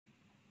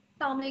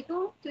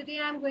Assalamualaikum. Today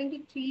I'm going to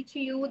teach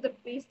you the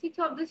basics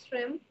of the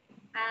SRIM,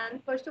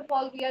 and first of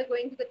all we are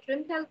going to the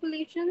trim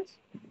calculations.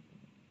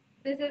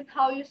 This is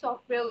how your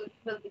software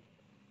will be.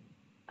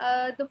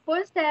 The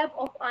first step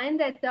of iron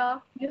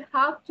data, you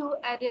have to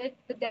edit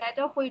the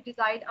data for your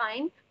desired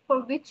iron for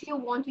which you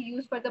want to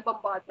use for the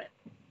bombardment.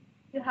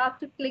 You have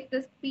to click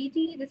this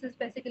PT. This is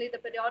basically the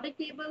periodic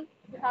table.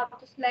 You have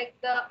to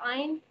select the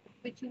ion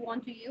which you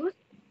want to use.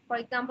 For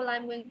example,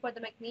 I'm going for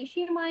the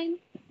magnesium ion,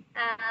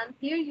 and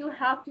here you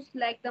have to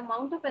select the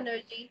amount of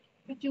energy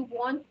which you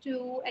want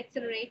to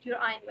accelerate your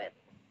ion with.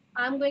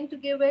 I'm going to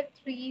give it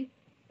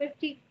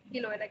 350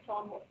 kilo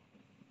electron volt.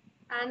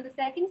 And the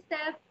second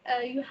step,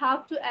 you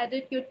have to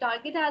edit your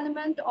target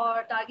element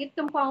or target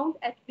compound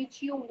at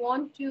which you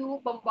want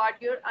to bombard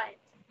your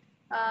ions.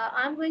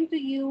 I'm going to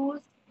use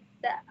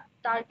the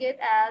target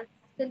as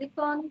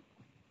silicon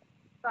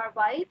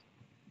carbide.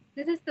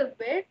 This is the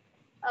width,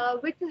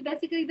 which is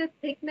basically the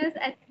thickness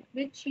at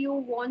which you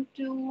want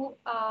to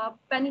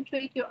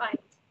penetrate your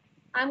ions.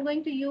 I'm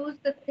going to use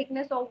the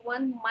thickness of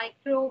 1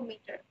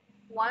 micrometer.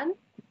 One,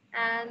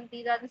 and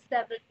these are the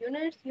several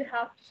units. You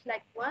have to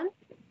select one.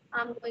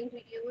 I'm going to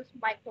use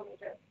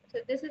micrometer. So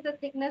this is the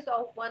thickness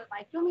of 1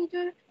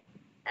 micrometer,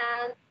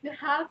 and you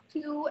have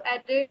to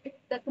edit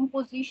the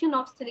composition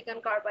of silicon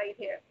carbide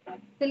here.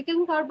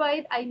 Silicon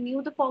carbide, I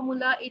knew the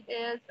formula. It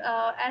is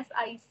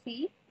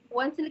SiC,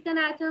 one silicon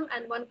atom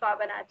and one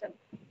carbon atom.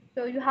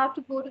 So you have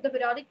to go to the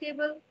periodic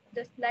table,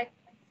 just select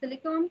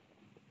silicon,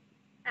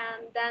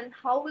 and then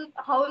how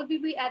will we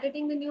be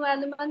editing the new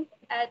element?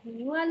 Add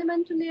new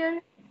element to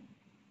layer.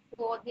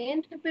 Go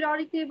again to the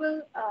periodic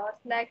table,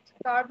 select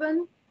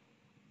carbon,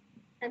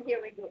 and here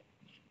we go.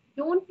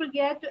 Don't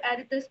forget to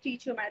edit the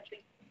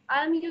stoichiometry.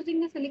 I am using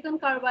the silicon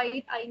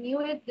carbide. I knew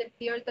it that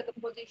there's the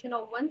composition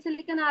of one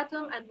silicon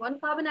atom and one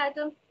carbon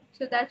atom.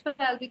 So that's why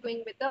I'll be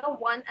going with the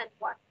 1 and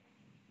 1.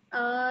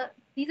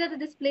 These are the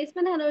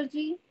displacement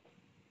energy.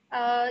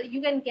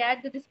 You can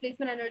get the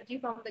displacement energy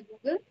from the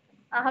Google.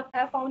 I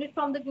have found it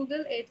from the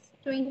Google. It's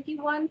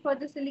 21 for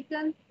the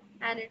silicon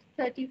and it's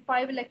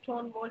 35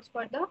 electron volts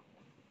for the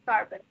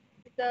carbon.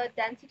 The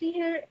density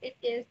here, it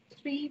is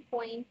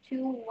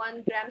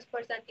 3.21 grams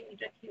per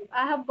centimeter cube.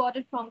 I have got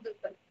it from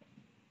Google.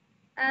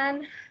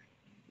 And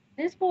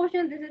this is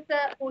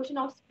the portion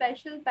of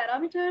special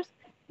parameters.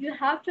 You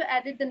have to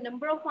edit the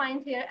number of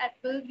ions here at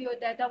will your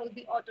data will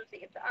be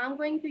auto-saved. I'm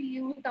going to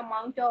use the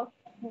amount of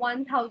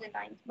 1000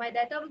 ions. My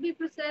data will be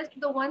processed to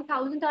the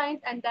 1000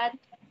 ions, and then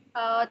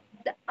the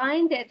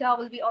ion data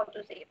will be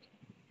auto-saved.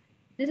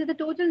 This is the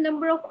total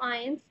number of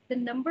ions, the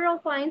number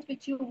of ions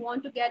which you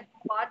want to get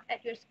bombarded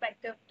at your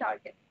respective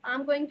target.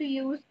 I'm going to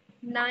use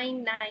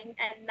 99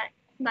 and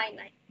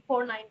 99,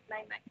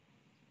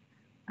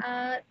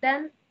 4999.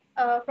 Then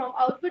from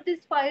output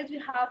these files, you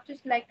have to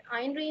select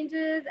ion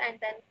ranges and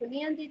then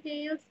Boolean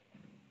details.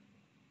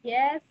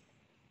 Yes,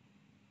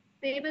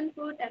 save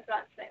input and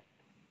run trim.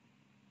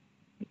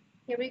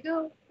 Here we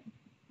go.